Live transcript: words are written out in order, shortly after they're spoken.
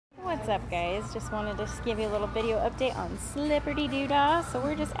up, guys? Just wanted to give you a little video update on Slipperty Doodah. So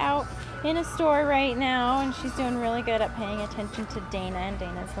we're just out in a store right now, and she's doing really good at paying attention to Dana, and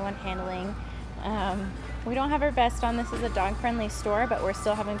Dana's the one handling. We don't have her vest on. This is a dog-friendly store, but we're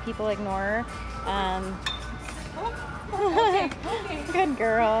still having people ignore her. Good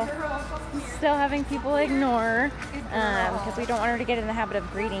girl. Still having people ignore because we don't want her to get in the habit of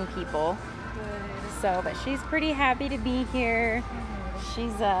greeting people. So, but she's pretty happy to be here.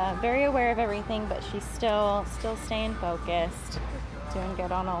 She's very aware of everything, but she's still staying focused, doing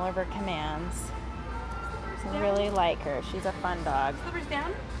good on all of her commands. I really like her. She's a fun dog. Slippers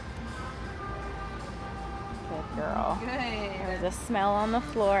down. Good girl. Good. There's a smell on the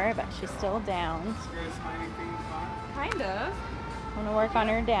floor, but she's still down. Kind of. Want to work on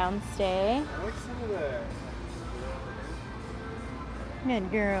her downstay.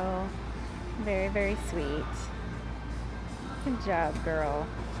 Good girl. Very, very sweet. Good job, girl.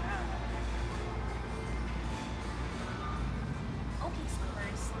 Okay,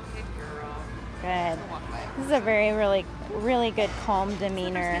 Slippers. Good girl. Good. This is a really good, calm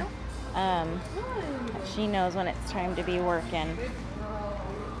demeanor. She knows when it's time to be working.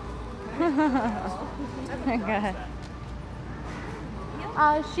 Good.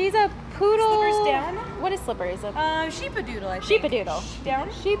 She's a poodle. Slippers down? What is Slippers? Sheepadoodle, I think. Sheepadoodle. Down?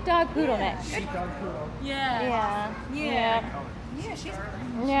 Sheepdog poodle mix. Sheepdog poodle. Yeah. Yeah.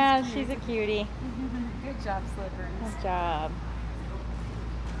 Yeah, She's a cutie. Good job, Slippers. Good job.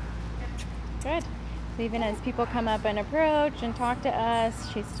 Good. So even as people come up and approach and talk to us,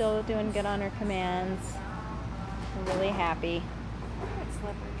 she's still doing good on her commands. I'm really happy.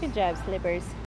 Good job, Slippers.